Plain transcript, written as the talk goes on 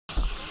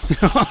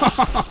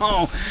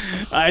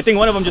I think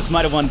one of them just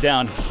might have won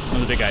down.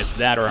 One of the big guys.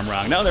 That or I'm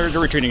wrong. No, they're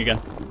retreating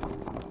again.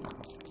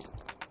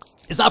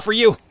 It's not for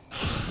you.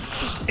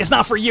 It's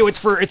not for you. It's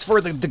for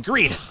the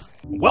greed.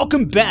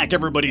 Welcome back,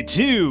 everybody,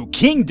 to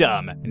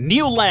Kingdom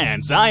New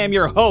Lands. I am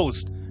your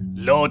host,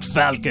 Lord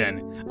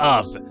Falcon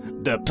of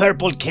the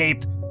Purple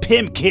Cape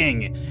Pimp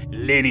King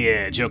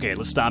lineage. Okay,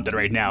 let's stop that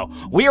right now.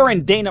 We are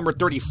in day number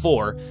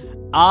 34.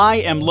 I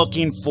am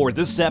looking for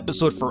this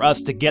episode for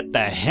us to get the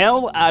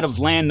hell out of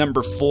land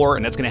number 4,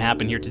 and that's going to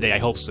happen here today. I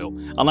hope so.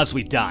 Unless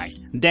we die.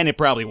 Then it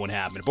probably won't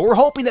happen. But we're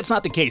hoping that's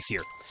not the case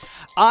here.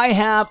 I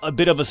have a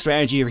bit of a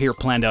strategy here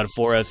planned out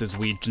for us as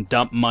we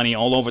dump money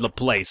all over the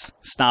place.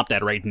 Stop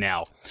that right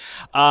now.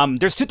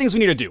 There's two things we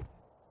need to do.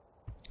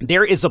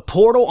 There is a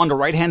portal on the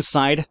right-hand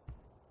side.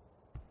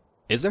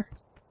 Is there?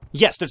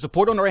 Yes, there's a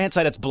portal on the right-hand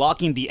side that's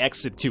blocking the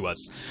exit to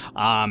us.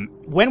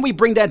 When we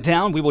bring that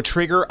down, we will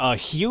trigger a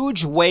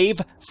huge wave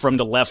from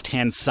the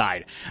left-hand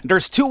side.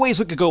 There's two ways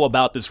we could go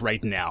about this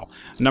right now.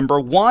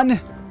 Number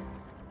one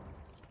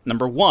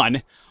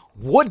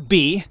would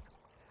be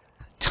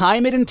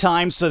time it in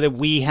time so that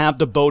we have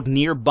the boat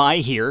nearby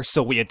here,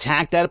 so we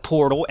attack that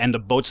portal and the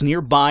boat's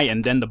nearby,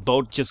 and then the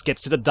boat just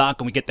gets to the dock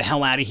and we get the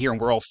hell out of here and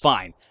we're all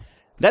fine.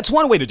 That's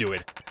one way to do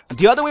it.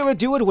 The other way to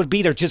do it would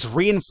be to just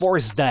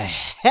reinforce the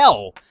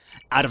hell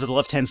out of the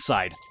left-hand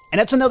side. And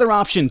that's another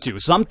option too.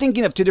 So I'm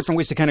thinking of two different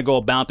ways to kind of go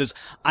about this.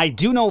 I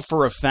do know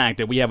for a fact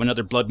that we have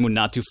another blood moon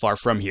not too far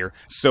from here.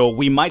 So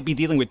we might be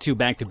dealing with two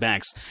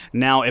back-to-backs.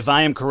 Now, if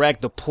I am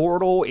correct, the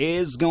portal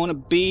is going to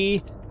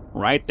be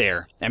right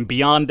there. And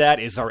beyond that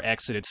is our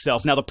exit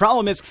itself. Now, the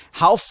problem is,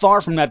 how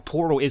far from that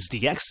portal is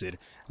the exit?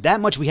 That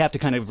much we have to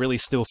kind of really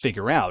still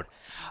figure out.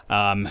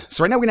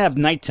 So right now we're going to have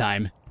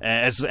nighttime.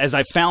 As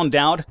I found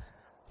out,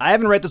 I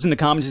haven't read this in the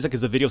comments yet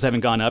because the videos haven't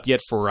gone up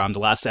yet for the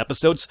last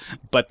episodes,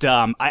 but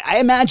I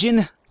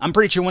imagine, I'm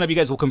pretty sure one of you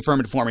guys will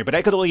confirm it for me, but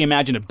I could only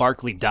imagine that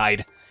Barkley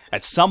died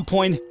at some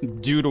point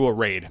due to a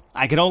raid.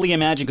 I can only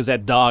imagine because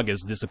that dog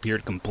has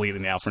disappeared completely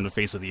now from the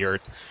face of the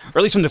earth, or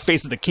at least from the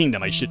face of the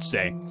kingdom, I should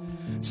say.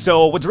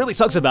 So what really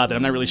sucks about that,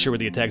 I'm not really sure where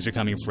the attacks are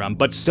coming from,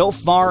 but so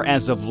far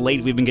as of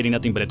late we've been getting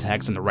nothing but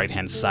attacks on the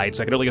right-hand side,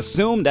 so I can only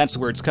assume that's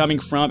where it's coming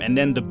from. And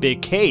then the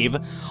big cave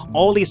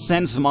only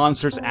sends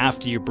monsters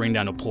after you bring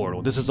down a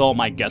portal. This is all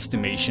my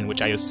guesstimation,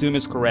 which I assume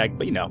is correct,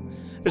 but you know,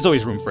 there's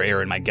always room for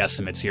error in my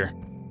guesstimates here.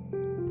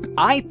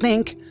 I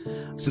think,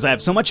 since I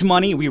have so much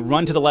money, we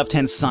run to the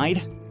left-hand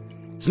side.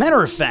 As a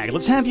matter of fact,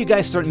 let's have you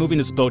guys start moving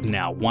this boat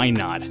now. Why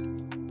not?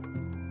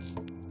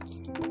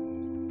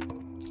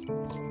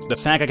 The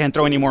fact I can't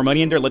throw any more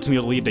money in there lets me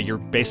believe that you're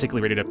basically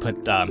ready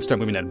to start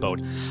moving that boat.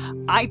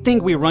 I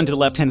think we run to the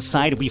left-hand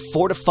side, we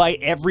fortify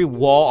every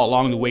wall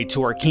along the way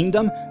to our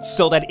kingdom,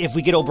 so that if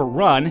we get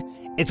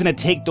overrun, it's going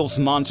to take those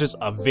monsters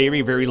a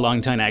very, very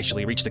long time to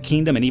actually reach the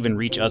kingdom and even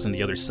reach us on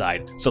the other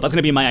side. So that's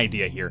going to be my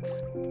idea here.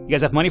 You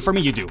guys have money for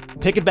me? You do.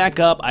 Pick it back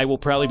up. I will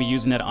probably be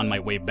using that on my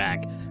way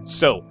back.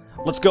 So,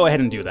 let's go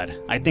ahead and do that.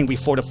 I think we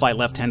fortify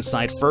left-hand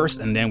side first,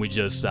 and then we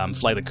just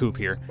fly the coop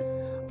here.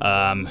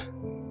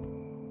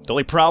 The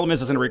only problem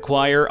is it's going to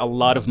require a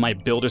lot of my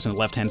builders on the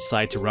left-hand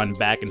side to run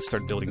back and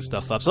start building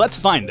stuff up. So that's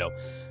fine, though.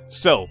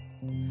 So,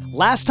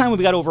 last time when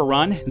we got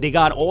overrun, they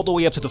got all the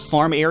way up to the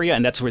farm area,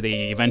 and that's where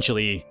they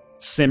eventually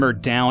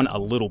simmered down a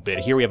little bit.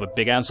 Here we have a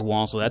big-ass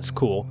wall, so that's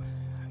cool.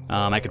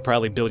 I could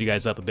probably build you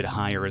guys up a bit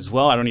higher as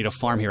well. I don't need a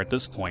farm here at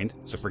this point,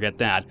 so forget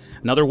that.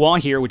 Another wall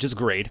here, which is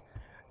great.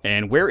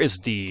 And where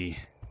is the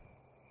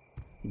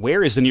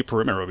new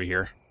perimeter over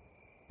here?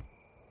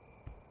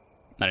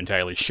 Not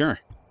entirely sure.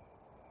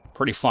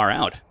 Pretty far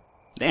out.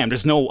 Damn,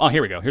 there's no... Oh,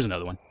 here we go. Here's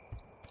another one.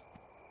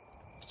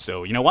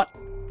 So, you know what?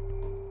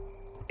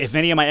 If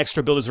any of my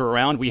extra builders are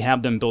around, we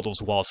have them build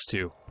those walls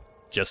too.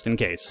 Just in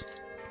case.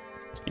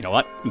 You know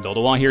what? Build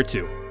a wall here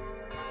too.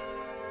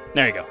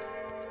 There you go.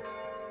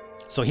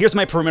 So here's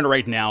my perimeter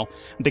right now.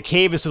 The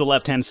cave is to the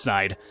left-hand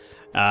side.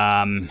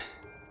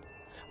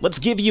 Let's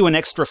give you an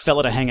extra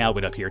fella to hang out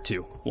with up here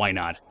too. Why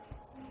not?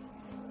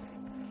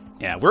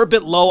 Yeah, we're a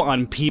bit low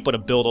on people to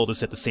build all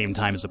this at the same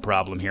time is the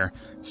problem here.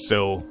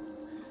 So,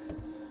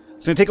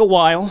 it's going to take a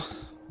while,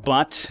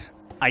 but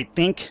I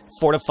think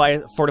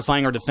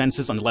fortifying our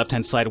defenses on the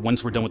left-hand side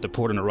once we're done with the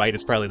port on the right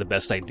is probably the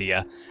best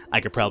idea I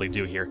could probably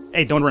do here.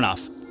 Hey, don't run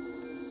off.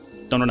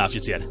 Don't run off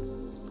just yet.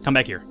 Come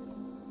back here.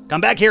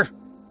 Come back here!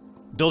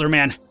 Builder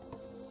man.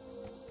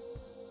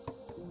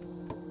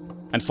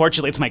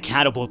 Unfortunately, it's my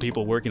catapult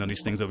people working on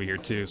these things over here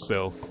too,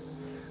 so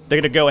they're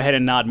going to go ahead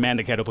and not man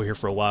the catapult here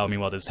for a while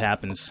meanwhile this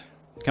happens.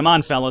 Come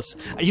on, fellas.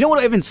 You know what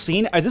I haven't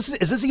seen? Is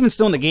this even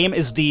still in the game?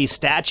 Is the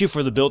statue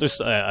for the builders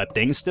a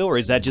thing still, or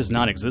is that just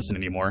non-existent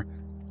anymore?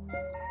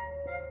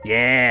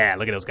 Yeah,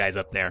 look at those guys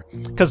up there.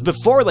 Because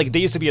before, like,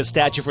 there used to be a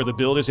statue for the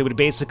builders. It would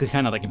basically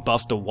kind of, like,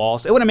 buff the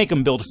walls. It wouldn't make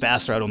them build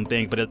faster, I don't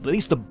think, but at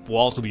least the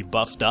walls would be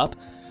buffed up.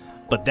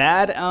 But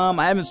that,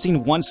 I haven't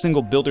seen one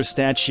single builder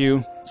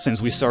statue since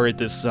we started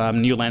this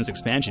New Lands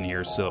expansion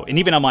here, so... And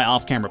even on my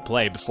off-camera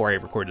play before I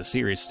recorded the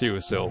series, too,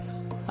 so...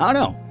 I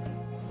don't know.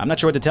 I'm not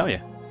sure what to tell you.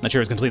 Not sure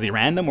it's completely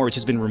random or it's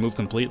just been removed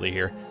completely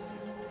here.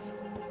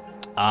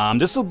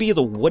 This will be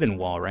the wooden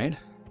wall, right?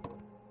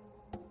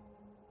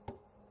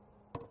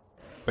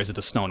 Or is it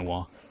the stone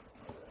wall?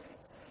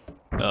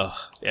 Ugh,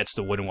 it's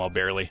the wooden wall,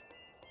 barely.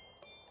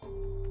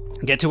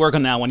 Get to work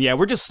on that one. Yeah,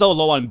 we're just so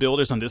low on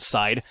builders on this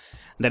side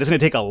that it's going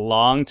to take a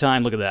long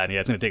time. Look at that. Yeah,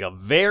 it's going to take a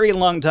very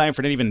long time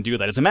for it to even do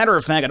that. As a matter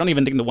of fact, I don't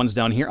even think the ones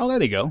down here... Oh, there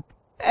they go.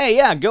 Hey,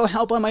 yeah, go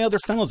help on my other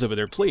fellows over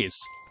there, please.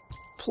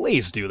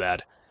 Please do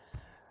that.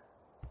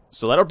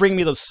 So that'll bring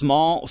me the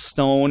small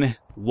stone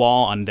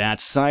wall on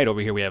that side.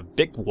 Over here we have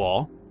big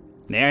wall.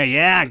 There,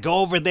 yeah, go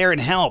over there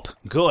and help.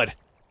 Good.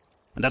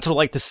 And that's what I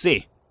like to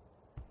see.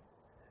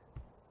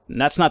 And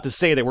that's not to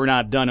say that we're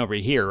not done over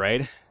here,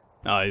 right?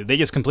 They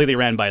just completely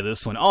ran by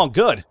this one. Oh,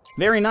 good.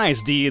 Very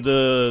nice. The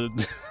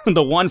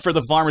the one for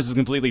the farmers is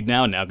completely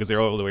down now because they're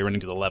all the way running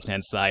to the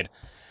left-hand side.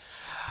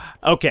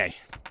 Okay.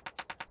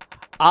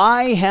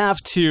 I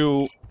have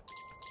to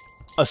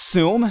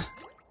assume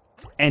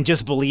and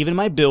just believe in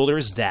my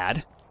builders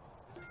that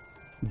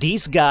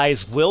these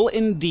guys will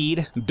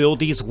indeed build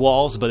these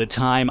walls by the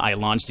time I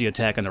launch the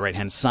attack on the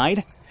right-hand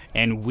side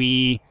and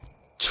we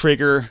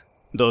trigger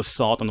the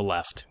assault on the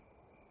left.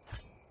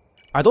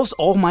 Are those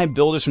all my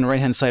builders from the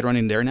right-hand side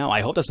running there now?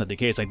 I hope that's not the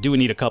case. I do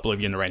need a couple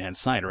of you on the right-hand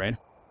side, right?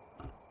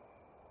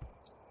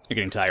 You're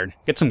getting tired.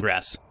 Get some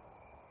grass.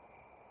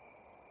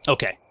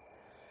 Okay.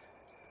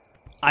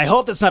 I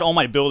hope that's not all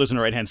my builders on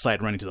the right-hand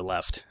side running to the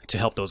left to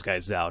help those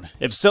guys out.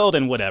 If so,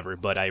 then whatever,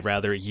 but I'd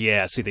rather...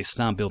 Yeah, see, they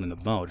stopped building the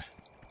boat.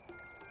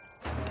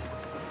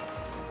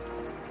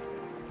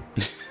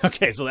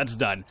 Okay, so that's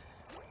done.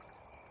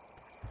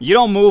 You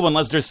don't move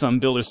unless there's some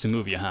builders to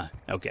move you, huh?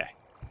 Okay.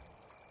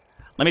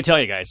 Let me tell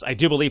you guys, I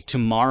do believe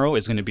tomorrow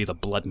is going to be the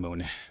blood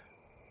moon.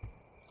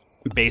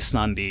 Based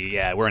on the...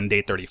 Yeah, we're on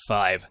day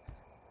 35.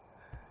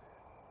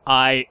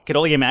 I could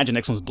only imagine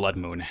next one's blood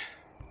moon.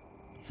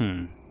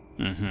 And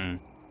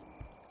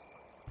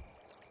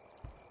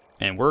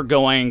we're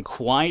going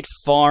quite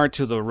far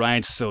to the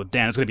right, so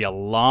damn, it's going to be a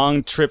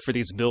long trip for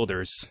these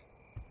builders.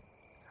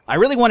 I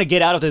really want to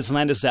get out of this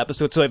land this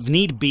episode, so if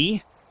need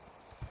be...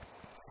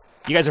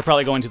 You guys are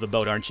probably going to the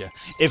boat, aren't you?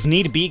 If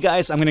need be,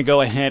 guys, I'm going to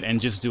go ahead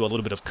and just do a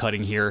little bit of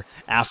cutting here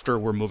after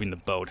we're moving the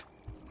boat.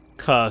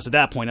 Because at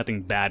that point,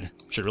 nothing bad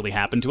should really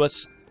happen to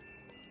us.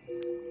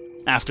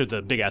 After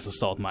the big-ass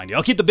assault, mind you.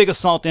 I'll keep the big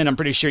assault in. I'm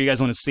pretty sure you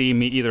guys want to see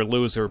me either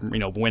lose or, you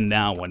know, win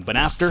that one. But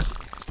afterwards...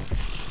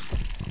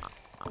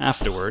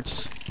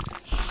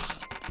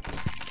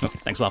 Oh,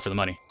 thanks a lot for the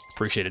money.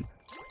 Appreciate it.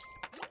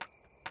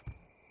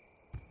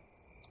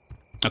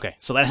 Okay,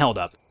 so that held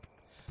up.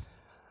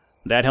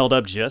 That held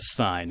up just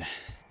fine.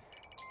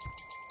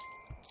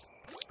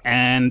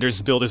 And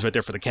there's builders right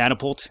there for the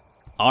catapult.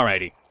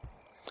 Alrighty.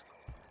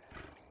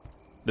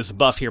 This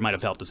buff here might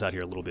have helped us out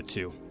here a little bit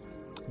too.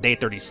 Day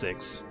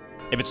 36.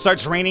 If it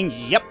starts raining,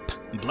 yep,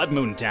 blood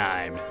moon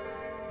time.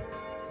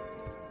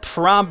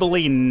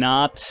 Probably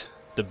not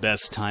the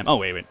best time. Oh,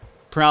 wait.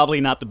 Probably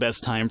not the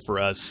best time for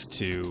us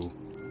to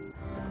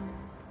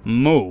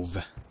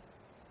move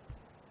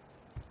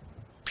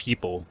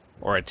people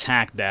or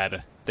attack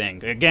that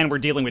thing. Again, we're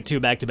dealing with 2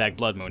 back-to-back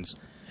blood moons.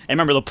 And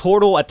remember, the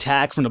portal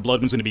attack from the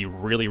blood moon is going to be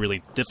really,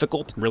 really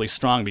difficult, really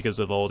strong because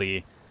of all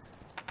the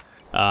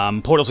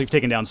portals we've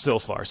taken down so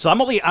far. So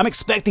I'm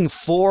expecting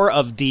 4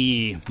 of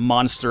the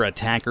monster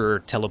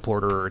attacker,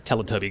 teleporter,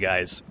 Teletubby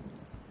guys.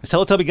 Is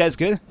Teletubby guys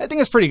good? I think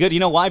it's pretty good. You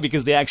know why?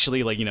 Because they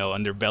actually, like, you know,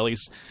 on their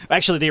bellies...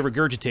 Actually, they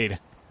regurgitate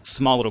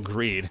small little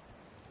greed.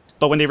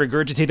 But when they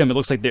regurgitate them, it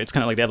looks like it's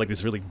kind of like they have like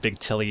this really big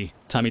tummy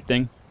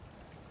thing.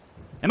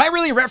 Am I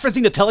really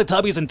referencing the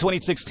Teletubbies in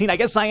 2016? I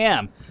guess I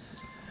am.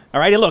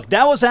 Alrighty, look,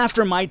 that was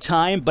after my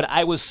time, but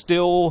I was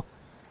still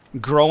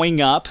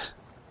growing up.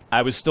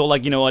 I was still,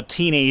 like, you know, a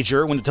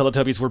teenager when the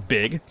Teletubbies were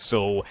big,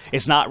 so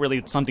it's not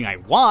really something I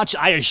watch.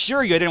 I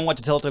assure you I didn't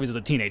watch the Teletubbies as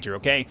a teenager,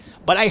 okay?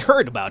 But I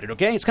heard about it,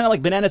 okay? It's kind of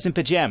like Bananas in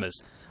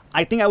Pajamas.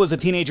 I think I was a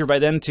teenager by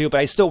then, too, but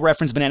I still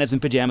reference Bananas in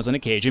Pajamas on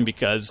occasion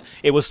because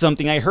it was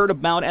something I heard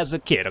about as a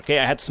kid, okay?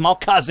 I had small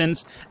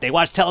cousins. They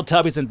watched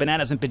Teletubbies and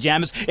Bananas in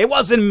Pajamas. It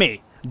wasn't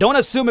me. Don't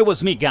assume it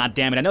was me,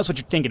 goddammit. I know that's what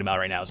you're thinking about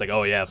right now. It's like,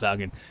 oh yeah,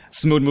 Falcon.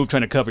 Smooth move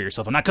trying to cover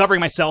yourself. I'm not covering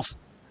myself.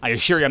 I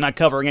assure you I'm not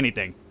covering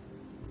anything.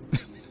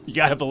 You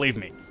gotta believe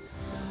me.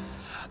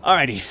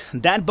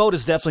 Alrighty, that boat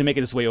is definitely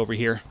making its way over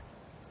here.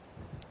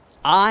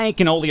 I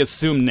can only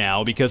assume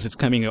now, because it's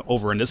coming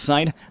over on this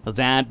side,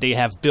 that they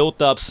have built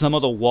up some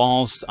of the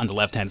walls on the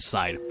left-hand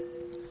side.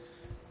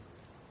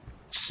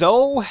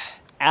 So,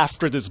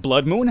 after this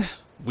blood moon,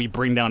 we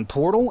bring down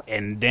portal,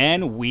 and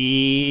then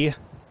we...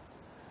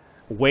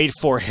 wait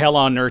for hell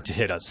on earth to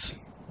hit us.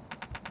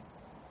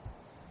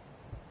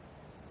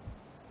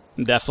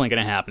 Definitely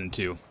gonna happen,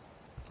 too.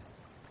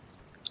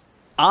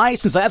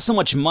 Since I have so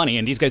much money,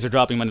 and these guys are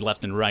dropping money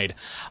left and right,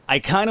 I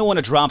kind of want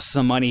to drop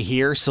some money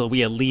here so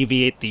we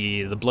alleviate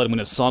the Blood Moon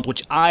Assault,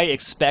 which I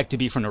expect to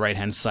be from the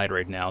right-hand side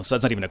right now, so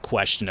that's not even a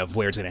question of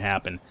where it's gonna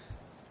happen.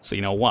 So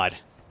you know what?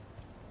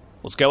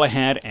 Let's go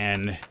ahead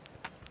and...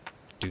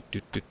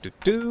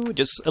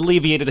 just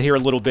alleviate it here a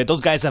little bit.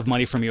 Those guys have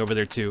money from me over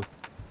there, too.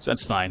 So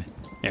that's fine.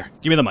 Here,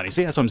 give me the money.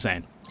 See, that's what I'm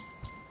saying.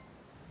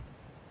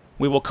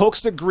 We will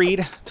coax the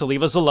greed to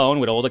leave us alone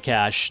with all the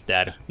cash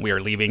that we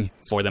are leaving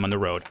for them on the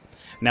road.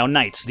 Now,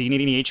 Knights, do you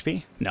need any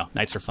HP? No,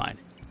 Knights are fine.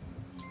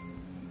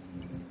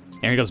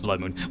 Here goes Blood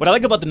Moon. What I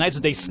like about the Knights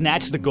is they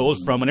snatch the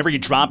gold from whenever you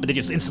drop it, they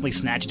just instantly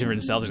snatch it to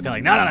themselves. They're kind of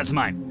like, no, that's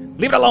mine.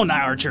 Leave it alone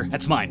now, Archer.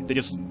 That's mine. They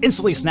just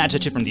instantly snatch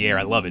that shit from the air.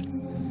 I love it.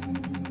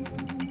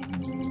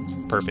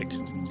 Perfect.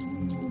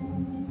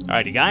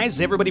 Alrighty,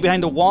 guys. Everybody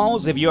behind the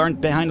walls. If you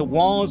aren't behind the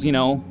walls, you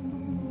know,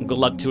 good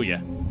luck to you.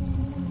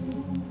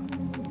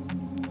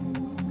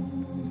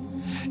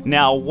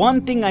 Now,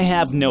 one thing I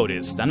have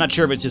noticed, I'm not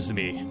sure if it's just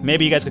me.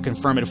 Maybe you guys could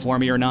confirm it for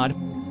me or not.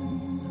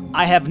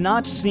 I have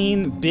not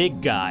seen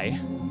Big Guy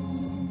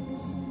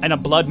and a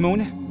Blood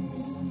Moon.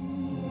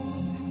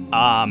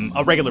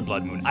 A regular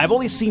Blood Moon. I've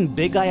only seen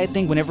Big Guy, I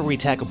think, whenever we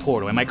attack a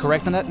portal. Am I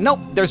correct on that? Nope,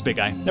 there's Big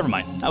Guy. Never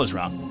mind. I was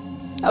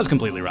wrong. I was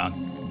completely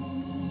wrong.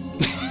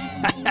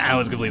 I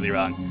was completely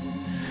wrong.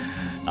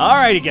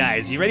 Alrighty,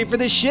 guys. You ready for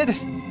this shit?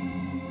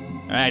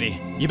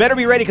 Alrighty. You better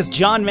be ready, because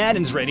John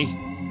Madden's ready.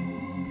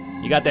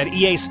 You got that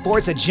EA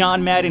Sports at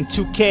John Madden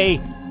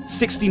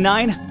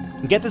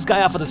 2K69? Get this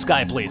guy off of the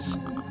sky, please.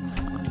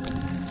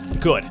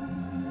 Good.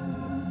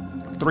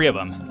 3 of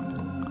them.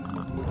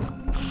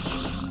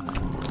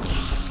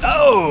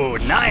 Oh,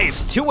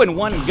 nice! 2 and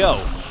 1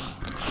 go.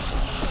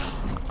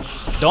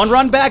 Don't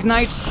run back,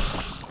 Knights.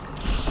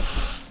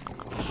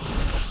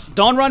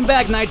 Don't run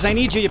back, Knights. I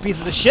need you, you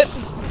pieces of shit.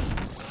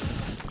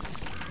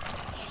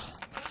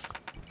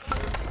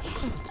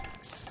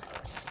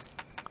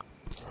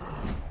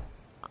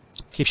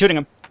 Keep shooting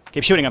him.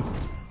 Keep shooting him.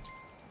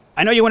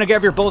 I know you want to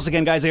grab your bowls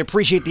again, guys. I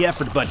appreciate the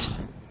effort, but...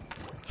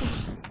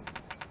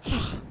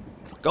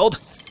 Gold?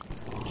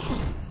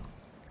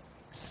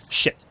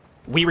 Shit.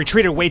 We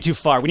retreated way too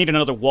far. We need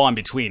another wall in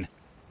between.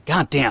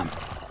 God damn.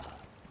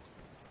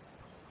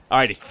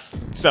 Alrighty.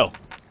 So,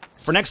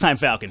 for next time,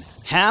 Falcon,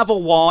 have a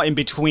wall in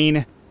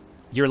between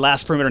your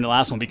last perimeter and the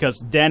last one,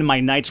 because then my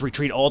Knights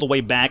retreat all the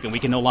way back and we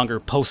can no longer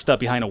post up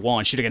behind a wall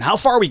and shoot again. How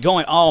far are we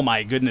going? Oh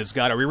my goodness,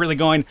 God. Are we really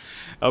going?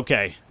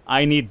 Okay.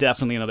 I need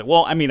definitely another...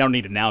 Well, I mean, I don't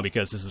need it now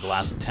because this is the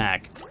last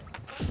attack.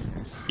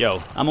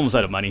 Yo, I'm almost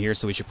out of money here,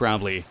 so we should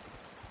probably...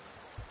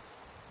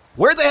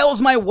 Where the hell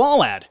is my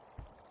wall at?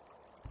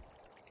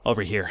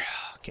 Over here.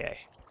 Okay.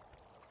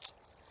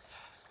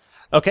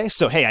 Okay,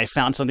 so hey, I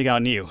found something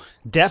out new.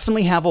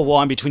 Definitely have a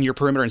wall in between your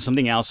perimeter and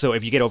something else, so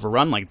if you get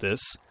overrun like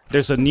this,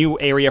 there's a new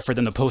area for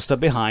them to post up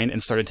behind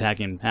and start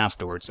attacking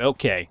afterwards.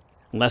 Okay.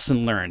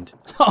 Lesson learned.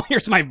 Oh,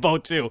 here's my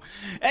boat, too.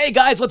 Hey,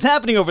 guys, what's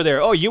happening over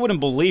there? Oh, you wouldn't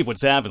believe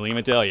what's happening, let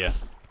me tell you.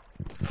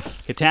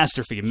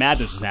 Catastrophe,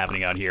 madness is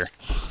happening out here.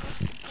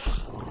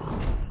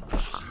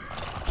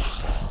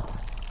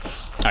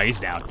 Oh, he's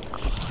down.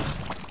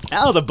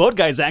 Oh, the boat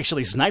guy's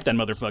actually sniped that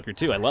motherfucker,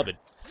 too. I love it.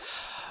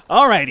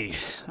 Alrighty.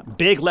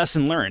 Big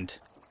lesson learned.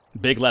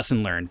 Big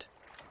lesson learned.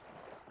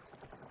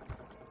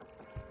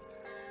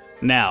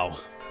 Now...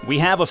 we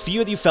have a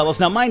few of you fellas.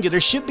 Now, mind you, there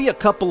should be a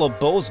couple of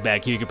bows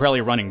back here you could probably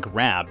run and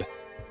grab.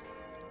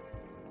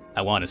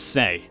 I want to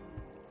say.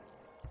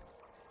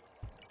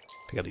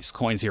 Pick up these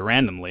coins here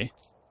randomly.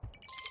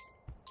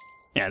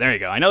 Yeah, there you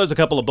go. I know there's a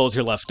couple of bows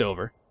here left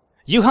over.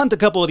 You hunt a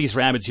couple of these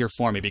rabbits here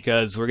for me,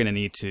 because we're going to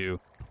need to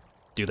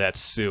do that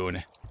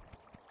soon.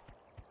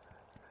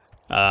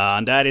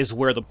 And that is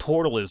where the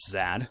portal is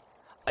at.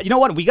 You know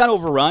what? We got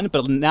overrun,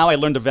 but now I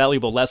learned a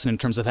valuable lesson in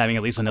terms of having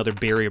at least another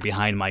barrier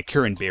behind my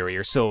current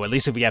barrier. So at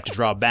least if we have to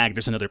draw back,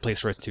 there's another place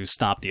for us to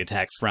stop the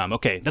attack from.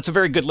 Okay, that's a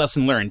very good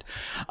lesson learned.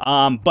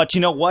 But you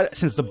know what?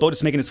 Since the boat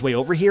is making its way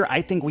over here,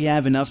 I think we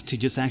have enough to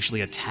just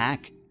actually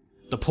attack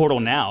the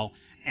portal now.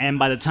 And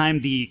by the time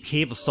the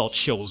cave assault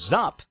shows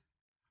up,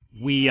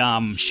 we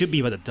should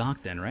be by the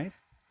dock then, right?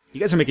 You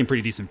guys are making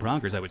pretty decent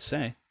progress, I would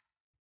say.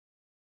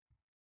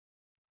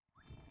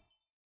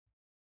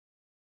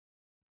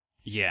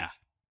 Yeah.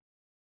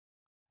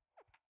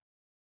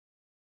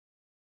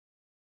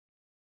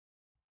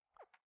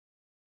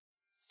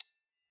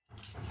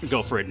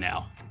 Go for it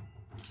now.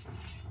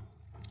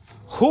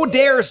 Who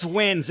dares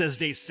wins, as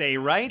they say,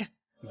 right?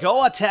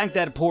 Go attack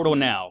that portal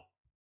now.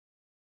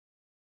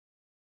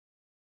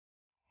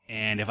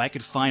 And if I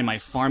could find my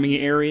farming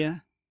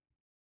area,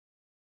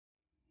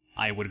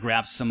 I would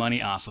grab some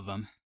money off of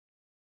them.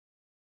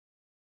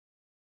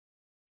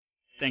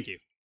 Thank you.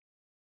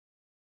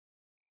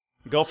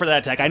 Go for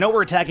that attack. I know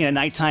we're attacking at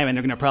nighttime and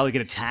they're going to probably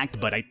get attacked,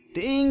 but I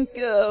think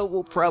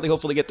we'll probably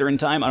hopefully get there in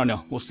time. I don't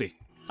know. We'll see.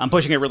 I'm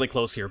pushing it really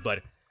close here, but...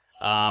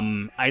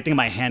 I think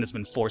my hand has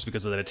been forced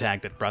because of that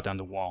attack that brought down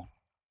the wall.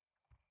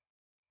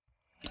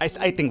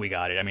 I think we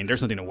got it. I mean,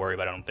 there's nothing to worry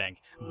about, I don't think.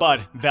 But,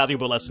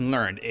 valuable lesson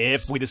learned.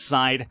 If we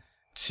decide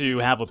to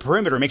have a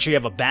perimeter, make sure you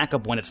have a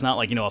backup when it's not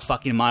like, you know, a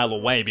fucking mile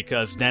away,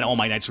 because then all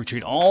my Knights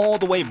retreat all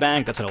the way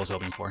back. That's what I was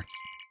hoping for.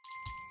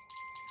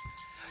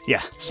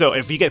 Yeah, so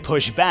if you get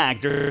pushed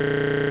back,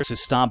 there's a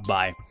stop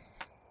by.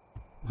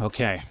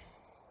 Okay.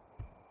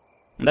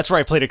 That's where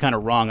I played it kind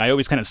of wrong. I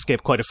always kind of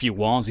skip quite a few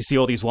walls. You see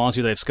all these walls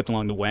here that I've skipped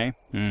along the way?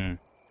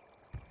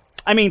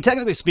 I mean,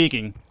 technically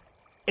speaking,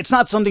 it's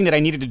not something that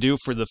I needed to do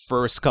for the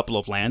first couple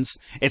of lands.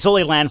 It's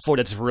only land 4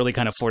 that's really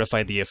kind of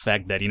fortified the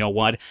effect that, you know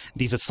what,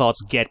 these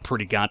assaults get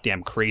pretty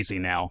goddamn crazy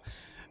now.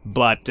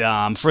 But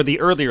for the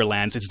earlier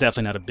lands, it's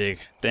definitely not a big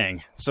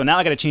thing. So now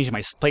I gotta change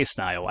my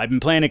playstyle. I've been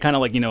playing it kind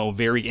of like, you know,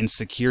 very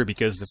insecure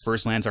because the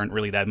first lands aren't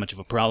really that much of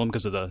a problem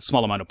because of the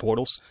small amount of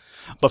portals.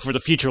 But for the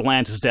future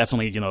lands, it's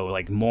definitely, you know,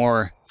 like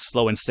more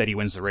slow and steady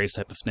wins the race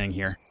type of thing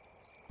here.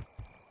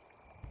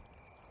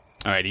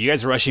 Alright, you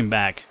guys are rushing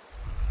back.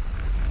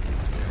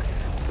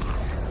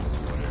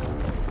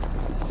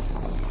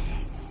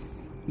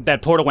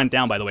 That portal went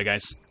down, by the way,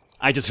 guys.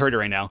 I just heard it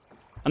right now.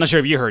 I'm not sure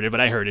if you heard it, but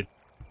I heard it.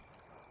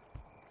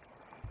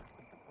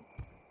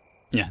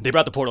 Yeah, they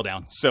brought the portal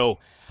down. So,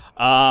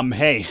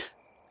 hey.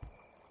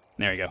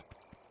 There you go.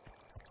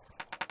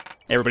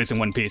 Everybody's in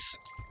one piece.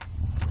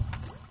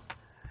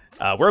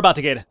 We're about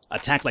to get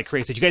attacked like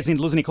crazy. Did you guys need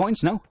to lose any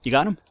coins? No? You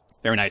got them?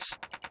 Very nice.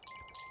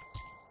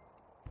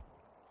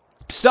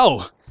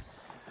 So,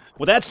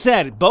 with that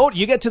said, boat,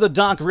 you get to the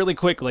dock really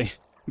quickly.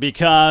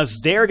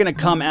 Because they're gonna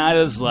come at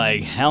us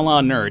like hell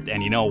on earth.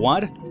 And you know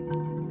what?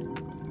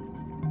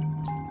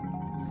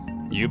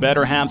 You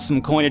better have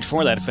some coinage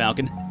for that,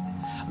 Falcon.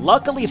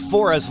 Luckily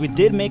for us, we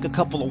did make a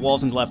couple of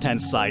walls on the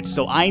left-hand side,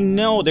 so I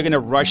know they're going to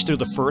rush through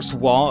the first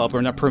wall up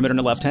on the perimeter on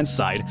the left-hand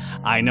side.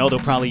 I know they'll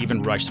probably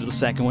even rush through the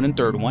second one and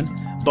third one,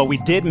 but we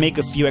did make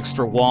a few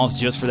extra walls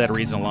just for that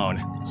reason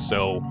alone.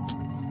 So,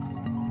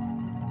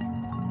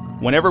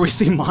 whenever we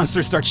see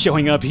monsters start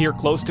showing up here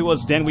close to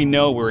us, then we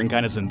know we're in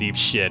kind of some deep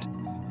shit.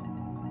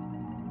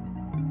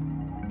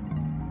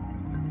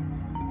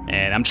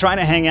 And I'm trying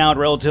to hang out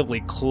relatively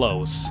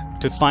close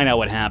to find out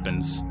what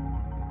happens.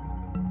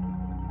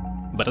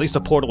 But at least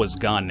the portal is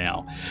gone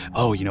now.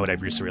 Oh, you know what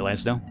I've just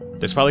realized, though?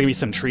 There's probably going to be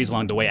some trees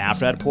along the way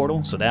after that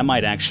portal, so that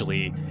might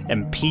actually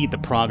impede the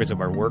progress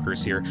of our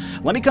workers here.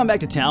 Let me come back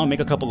to town and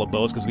make a couple of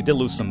bows, because we did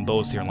lose some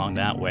bows here along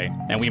that way.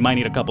 And we might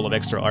need a couple of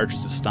extra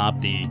archers to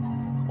stop the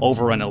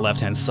overrun on the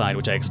left-hand side,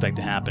 which I expect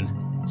to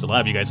happen. So a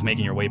lot of you guys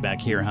making your way back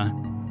here, huh?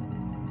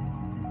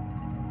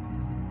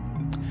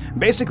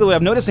 Basically, what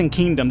I've noticed in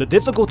Kingdom, the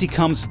difficulty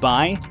comes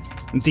by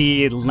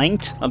the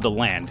length of the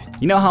land.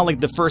 You know how, like,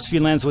 the first few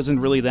lands wasn't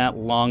really that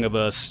long of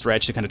a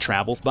stretch to kind of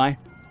travel by?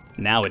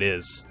 Now it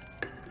is.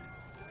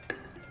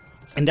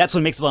 And that's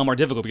what makes it a lot more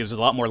difficult, because there's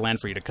a lot more land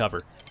for you to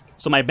cover.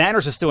 So my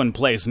banners are still in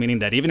place, meaning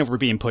that even if we're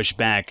being pushed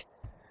back,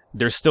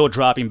 they're still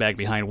dropping back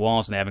behind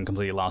walls, and they haven't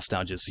completely lost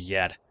out just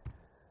yet.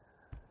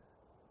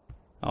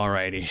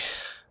 Alrighty.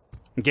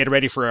 Get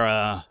ready for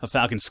a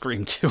Falcon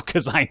Scream, too,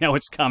 because I know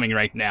it's coming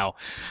right now.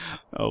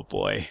 Oh,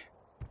 boy.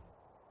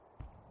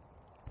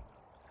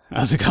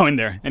 How's it going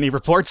there? Any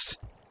reports?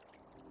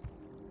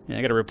 Yeah,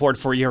 I got a report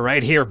for you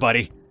right here,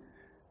 buddy.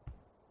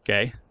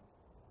 Okay.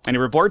 Any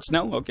reports?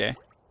 No? Okay.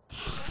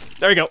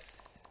 There you go.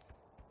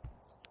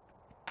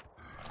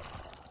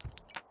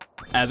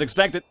 As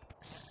expected.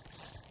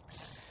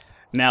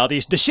 Now, the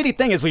shitty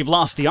thing is we've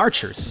lost the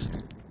archers.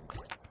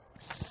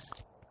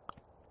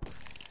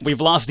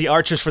 We've lost the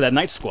archers for that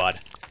night squad.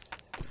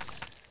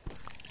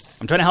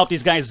 I'm trying to help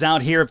these guys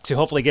out here to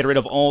hopefully get rid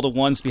of all the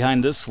ones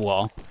behind this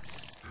wall.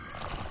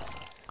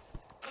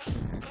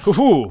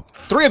 Hoo-hoo!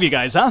 3 of you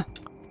guys, huh?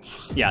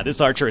 Yeah,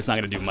 this archer is not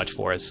going to do much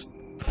for us.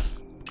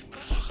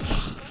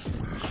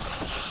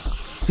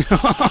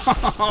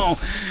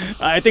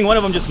 I think one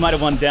of them just might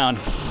have won down.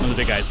 One of the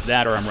big guys.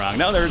 That or I'm wrong.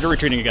 No, they're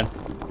retreating again.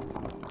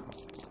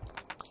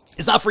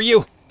 It's not for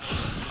you!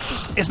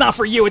 It's not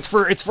for you, it's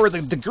for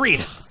the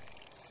greed!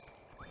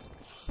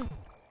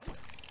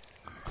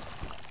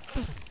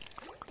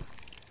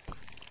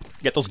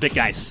 Get those big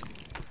guys.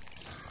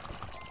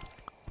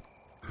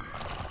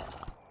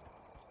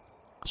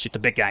 Shoot the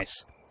big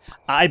guys.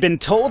 I've been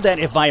told that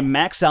if I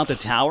max out the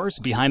towers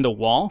behind the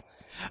wall,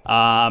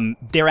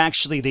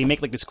 they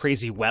make like this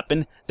crazy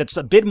weapon that's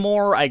a bit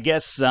more, I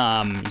guess,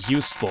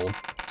 useful.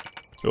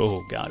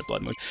 Oh god,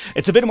 blood moon.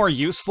 It's a bit more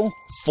useful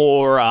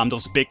for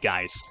those big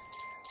guys.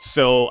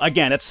 So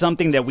again, that's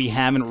something that we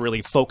haven't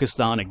really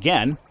focused on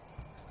again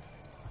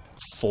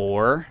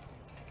for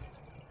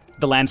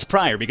the lands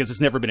prior, because it's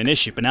never been an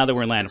issue. But now that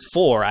we're in land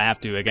 4, I have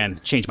to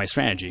again change my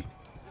strategy.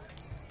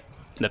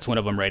 That's one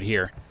of them right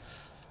here.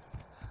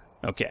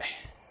 Okay.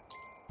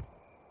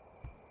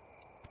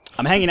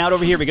 I'm hanging out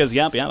over here because,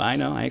 yep, I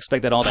know. I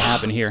expect that all to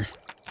happen here.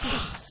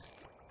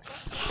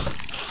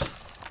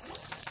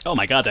 Oh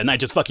my god, that knight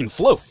just fucking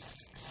flew.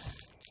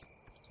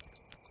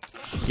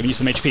 Giving you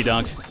some HP,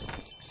 dog.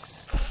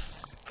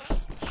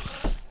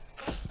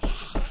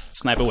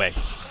 Snipe away.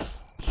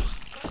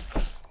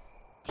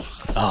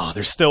 Oh,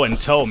 they're still in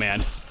tow,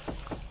 man.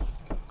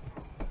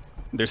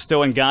 They're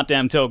still in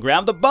goddamn tow.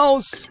 Grab the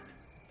bows!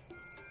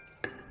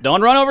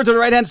 Don't run over to the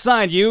right-hand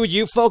side.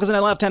 You focus on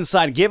the left-hand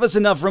side. Give us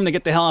enough room to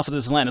get the hell off of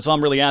this land. That's all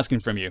I'm really asking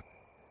from you.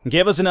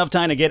 Give us enough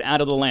time to get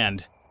out of the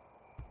land.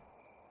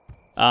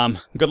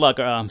 Good luck,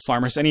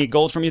 farmers. Any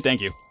gold from you? Thank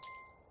you.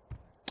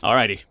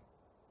 Alrighty.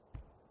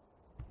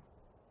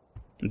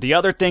 The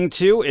other thing,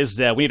 too, is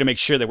that we need to make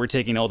sure that we're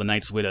taking all the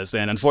knights with us.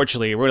 And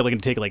unfortunately, we're only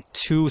going to take, like,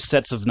 2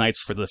 sets of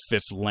knights for the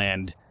 5th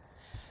land.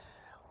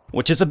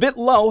 Which is a bit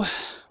low,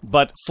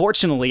 but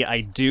fortunately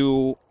I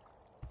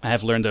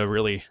have learned a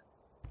really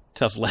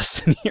tough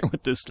lesson here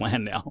with this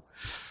land now.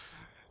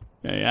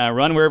 Yeah,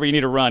 run wherever you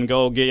need to run.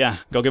 Go give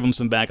them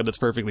some backup. That's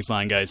perfectly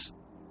fine, guys.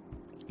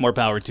 More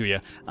power to you.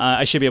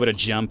 I should be able to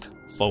jump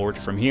forward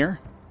from here.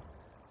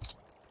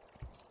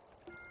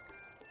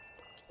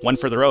 One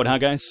for the road, huh,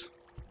 guys?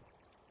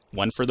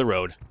 One for the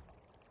road.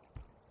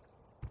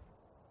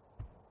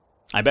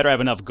 I better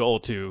have enough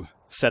gold to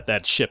set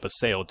that ship a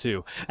sail,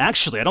 too.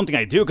 Actually, I don't think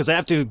I do, because I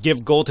have to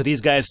give gold to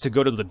these guys to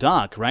go to the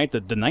dock, right?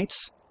 The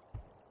knights?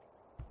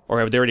 Or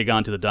have they already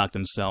gone to the dock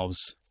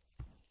themselves?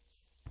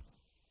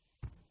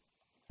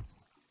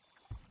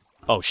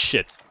 Oh,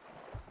 shit.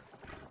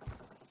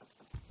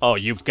 Oh,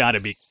 you've got to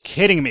be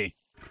kidding me.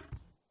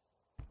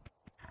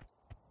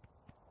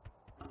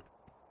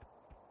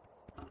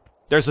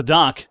 There's the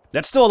dock.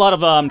 That's still a lot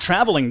of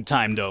traveling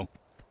time, though.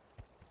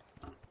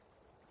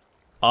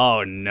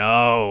 Oh,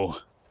 no.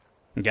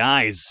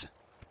 Guys.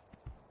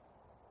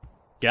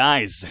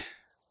 Guys.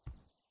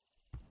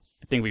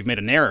 I think we've made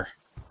an error.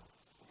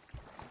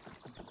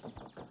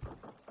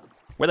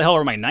 Where the hell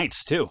are my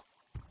knights, too?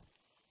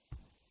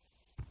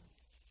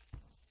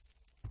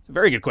 It's a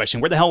very good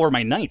question. Where the hell were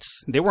my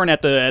knights? They weren't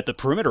at the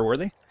perimeter, were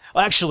they?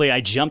 Well, actually, I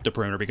jumped the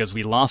perimeter because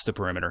we lost the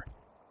perimeter.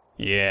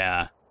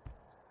 Yeah.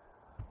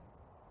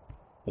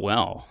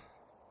 Well.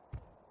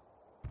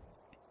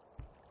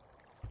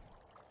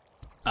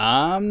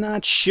 I'm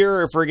not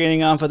sure if we're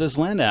getting off of this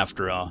land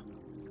after all.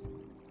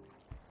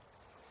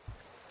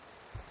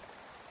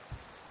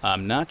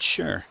 I'm not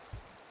sure.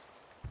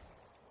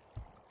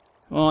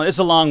 Well, it's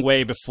a long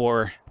way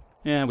before...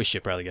 Yeah, we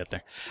should probably get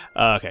there.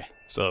 Okay,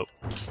 so...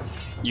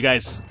 You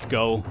guys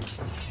go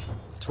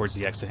towards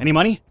the exit. Any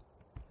money?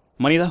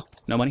 Money, though?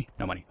 No money?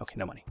 No money. Okay,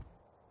 no money.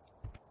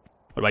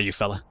 What about you,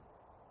 fella?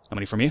 No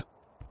money from you?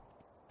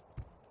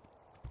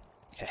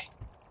 Okay.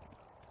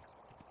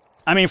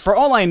 I mean, for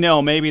all I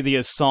know, maybe the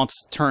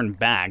assaults turn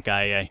back.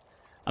 I'm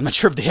not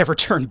sure if they ever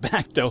turn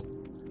back, though.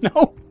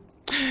 No.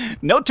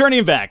 No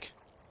turning back.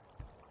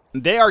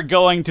 They are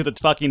going to the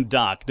fucking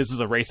dock. This is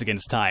a race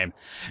against time.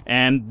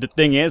 And the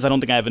thing is, I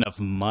don't think I have enough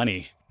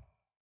money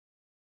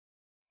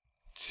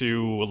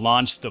to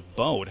launch the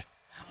boat.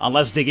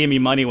 Unless they give me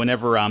money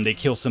whenever they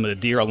kill some of the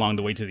deer along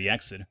the way to the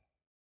exit.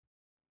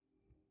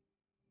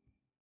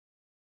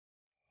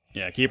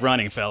 Yeah, keep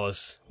running,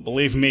 fellas.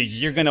 Believe me,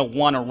 you're gonna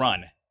want to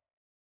run.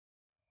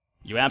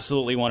 You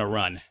absolutely want to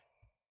run.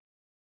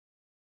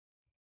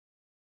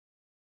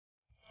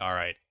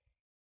 Alright.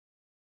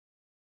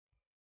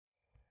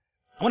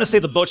 I want to say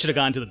the boat should have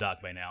gone to the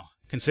dock by now,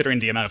 considering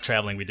the amount of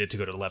traveling we did to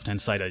go to the left-hand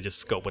side. I just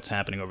scope what's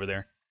happening over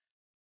there.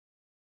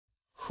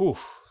 Whew.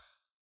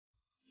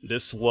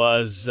 This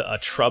was a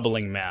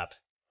troubling map.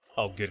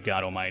 Oh, good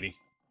God almighty.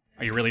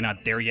 Are you really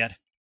not there yet?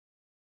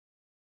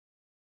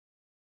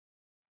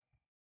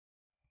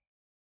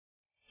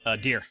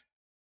 Deer.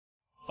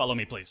 Follow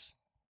me, please.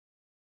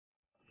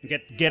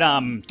 Get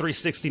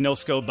 360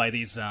 no-scope by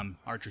these,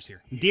 archers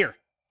here. Deer,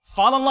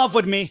 fall in love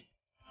with me.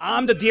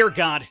 I'm the deer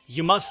god.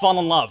 You must fall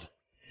in love.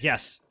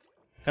 Yes.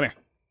 Come here.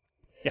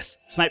 Yes,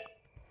 snipe.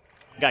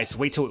 Guys,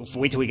 wait till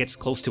he gets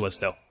close to us,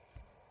 though.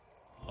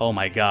 Oh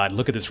my God,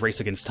 look at this race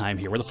against time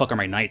here. Where the fuck are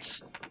my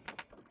knights?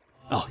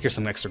 Oh, here's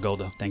some extra gold,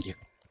 though. Thank you.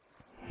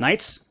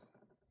 Knights?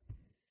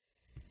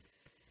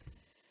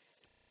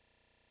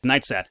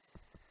 Knights at.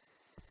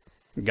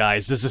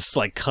 Guys, this is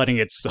like cutting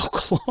it so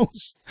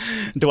close.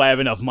 Do I have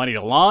enough money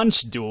to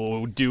launch?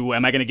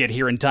 Am I gonna get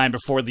here in time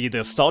before the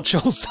assault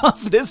shows up?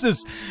 This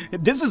is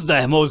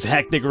the most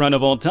hectic run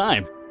of all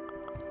time.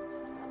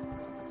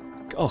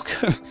 Oh,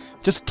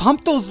 just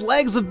pump those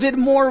legs a bit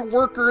more,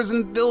 workers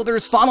and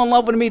builders. Fall in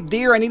love with me,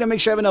 dear. I need to make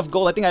sure I have enough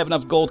gold. I think I have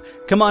enough gold.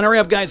 Come on, hurry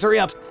up, guys, hurry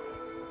up.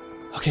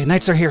 Okay,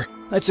 knights are here.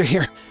 Knights are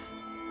here.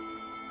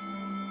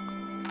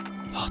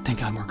 Oh, thank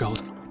God, more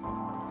gold.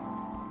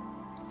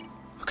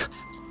 Okay.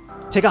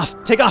 Take off!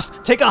 Take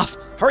off! Take off!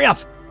 Hurry up!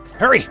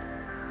 Hurry!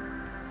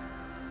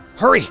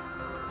 Hurry!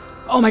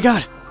 Oh my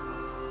God!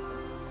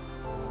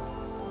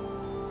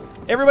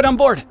 Everybody on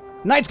board!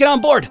 Knights, get on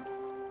board!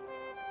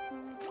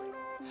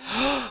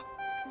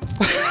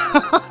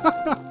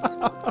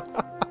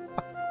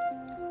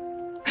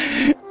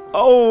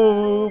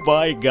 Oh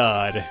my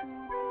God.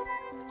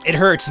 It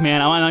hurts,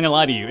 man. I'm not gonna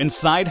lie to you.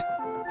 Inside,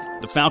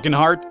 the Falcon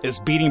heart is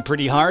beating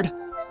pretty hard.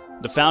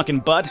 The Falcon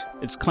butt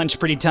is clenched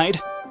pretty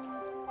tight.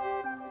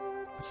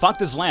 Fuck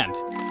this land.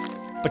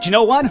 But you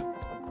know what?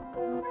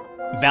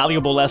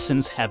 Valuable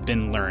lessons have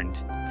been learned.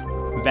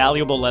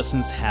 Valuable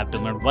lessons have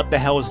been learned. What the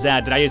hell is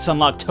that? Did I just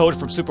unlock Toad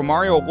from Super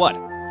Mario or what?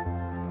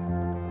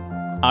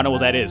 I don't know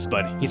what that is,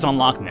 but he's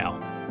unlocked now.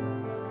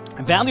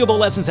 Valuable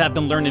lessons have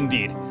been learned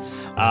indeed.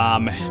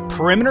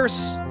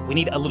 Perimeters, we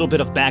need a little bit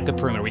of backup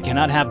perimeter. We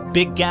cannot have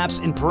big gaps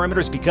in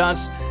perimeters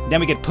because then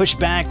we get pushed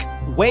back,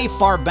 way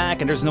far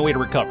back, and there's no way to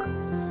recover.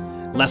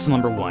 Lesson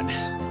number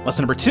 1.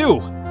 Lesson number 2.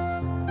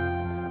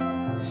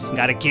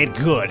 Gotta get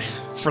good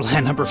for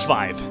land number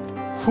 5.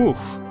 Whew.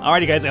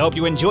 Alrighty guys, I hope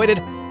you enjoyed it.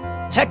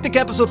 Hectic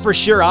episode for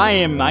sure.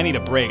 I need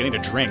a break. I need a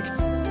drink.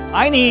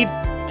 I need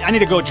I need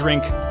to go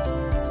drink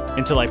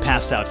until I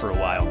pass out for a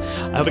while.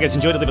 I hope you guys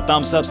enjoyed it. Leave a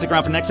thumbs up. Stick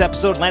around for the next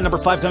episode. Land number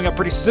 5 coming up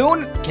pretty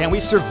soon. Can we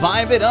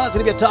survive it? Oh, it's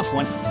going to be a tough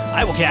one.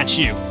 I will catch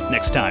you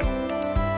next time.